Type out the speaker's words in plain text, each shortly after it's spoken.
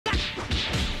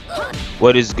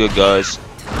What is good, guys?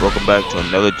 Welcome back to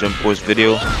another Jump Force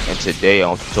video, and today I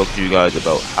want to talk to you guys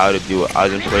about how to deal with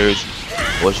Aizen players,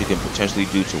 what you can potentially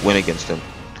do to win against them.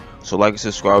 So like and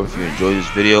subscribe if you enjoyed this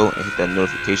video, and hit that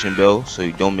notification bell so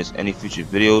you don't miss any future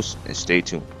videos, and stay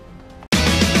tuned.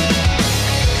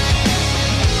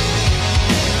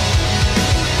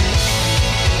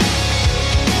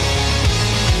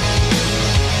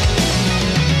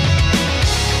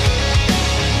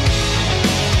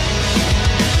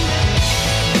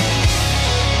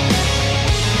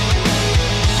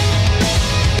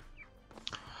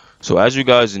 So as you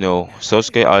guys know,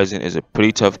 Sasuke Aizen is a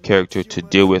pretty tough character to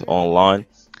deal with online,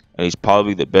 and he's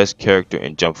probably the best character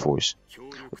in Jump Force.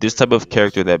 With this type of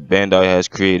character that Bandai has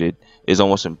created, it is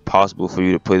almost impossible for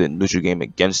you to play the neutral game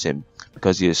against him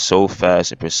because he is so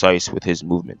fast and precise with his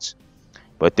movements.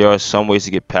 But there are some ways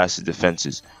to get past his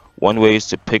defenses. One way is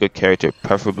to pick a character,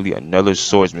 preferably another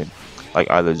swordsman,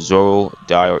 like either Zoro,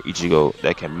 Dai, or Ichigo,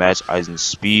 that can match Aizen's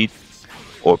speed,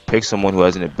 or pick someone who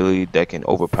has an ability that can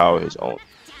overpower his own.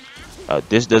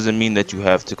 This doesn't mean that you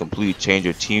have to completely change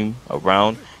your team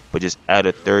around, but just add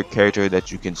a third character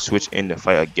that you can switch in to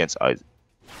fight against Aizen.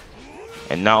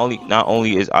 And not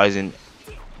only is Aizen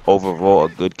overall a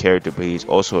good character, but he's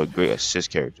also a great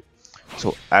assist character.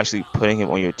 So actually putting him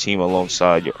on your team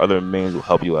alongside your other mains will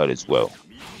help you out as well.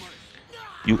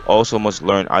 You also must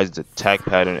learn Aizen's attack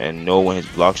pattern and know when his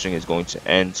block string is going to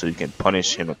end so you can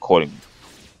punish him accordingly.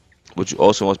 But you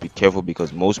also must be careful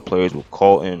because most players will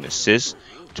call in an assist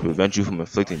to prevent you from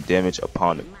inflicting damage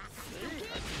upon him.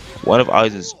 One of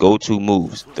Aizen's go-to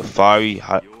moves, the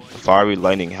fiery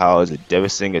lightning howl, is a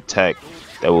devastating attack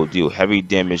that will deal heavy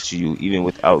damage to you even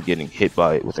without getting hit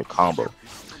by it with a combo.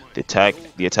 The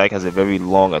attack has a very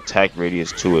long attack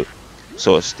radius to it,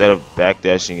 so instead of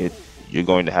backdashing it, you're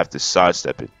going to have to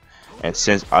sidestep it. And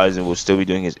since Aizen will still be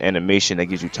doing his animation, that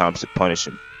gives you time to punish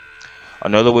him.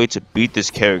 Another way to beat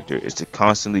this character is to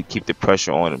constantly keep the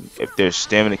pressure on him. If they're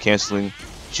stamina canceling, you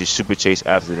should super chase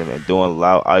after them and don't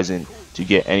allow Aizen to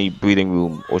get any breathing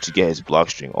room or to get his block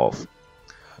string off.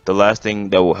 The last thing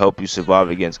that will help you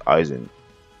survive against Aizen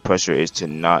pressure is to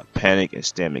not panic and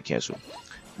stamina cancel.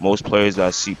 Most players that I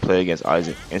see play against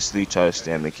Aizen instantly try to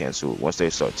stamina cancel once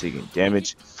they start taking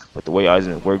damage, but the way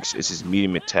Aizen works is his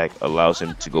medium attack allows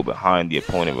him to go behind the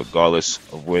opponent regardless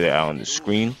of where they are on the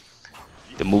screen.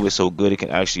 The move is so good it can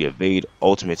actually evade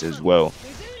ultimates as well.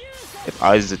 If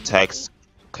Aizen's attacks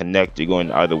connect, you're going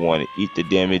to either want to eat the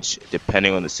damage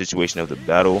depending on the situation of the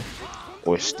battle,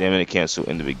 or stamina cancel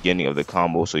in the beginning of the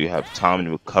combo so you have time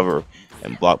to recover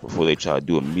and block before they try to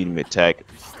do a medium attack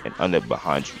and end up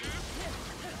behind you.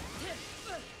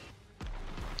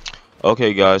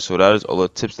 Okay guys, so that is all the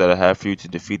tips that I have for you to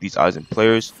defeat these Aizen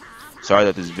players. Sorry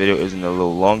that this video isn't a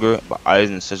little longer, but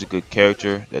Aizen is such a good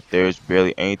character that there is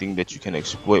barely anything that you can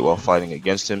exploit while fighting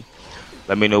against him.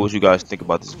 Let me know what you guys think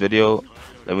about this video.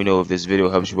 Let me know if this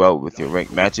video helps you out with your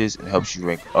ranked matches and helps you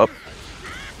rank up.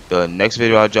 The next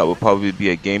video I drop will probably be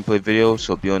a gameplay video,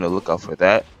 so be on the lookout for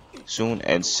that soon.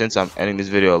 And since I'm ending this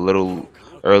video a little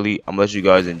early, I'm gonna let you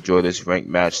guys enjoy this ranked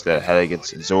match that I had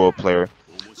against a Zoro player.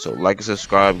 So like and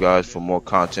subscribe, guys, for more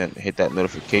content. Hit that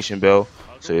notification bell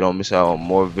so you don't miss out on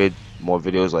more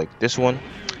videos like this one.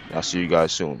 And I'll see you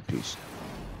guys soon. Peace.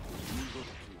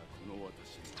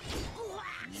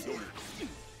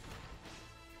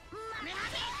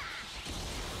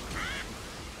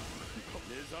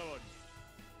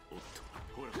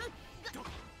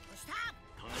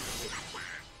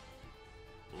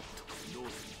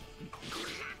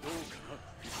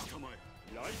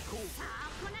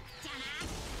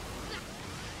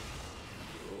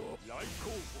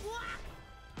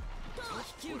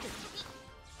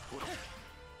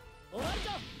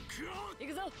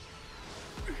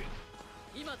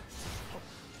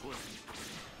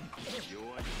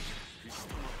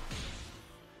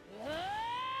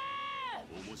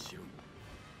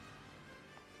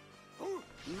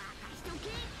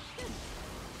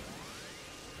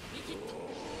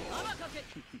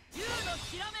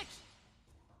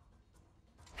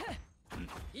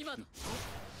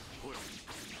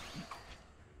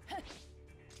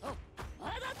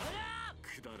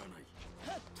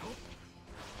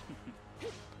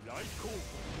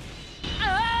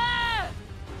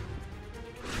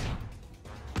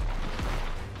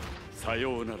さ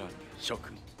ようなら諸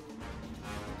君。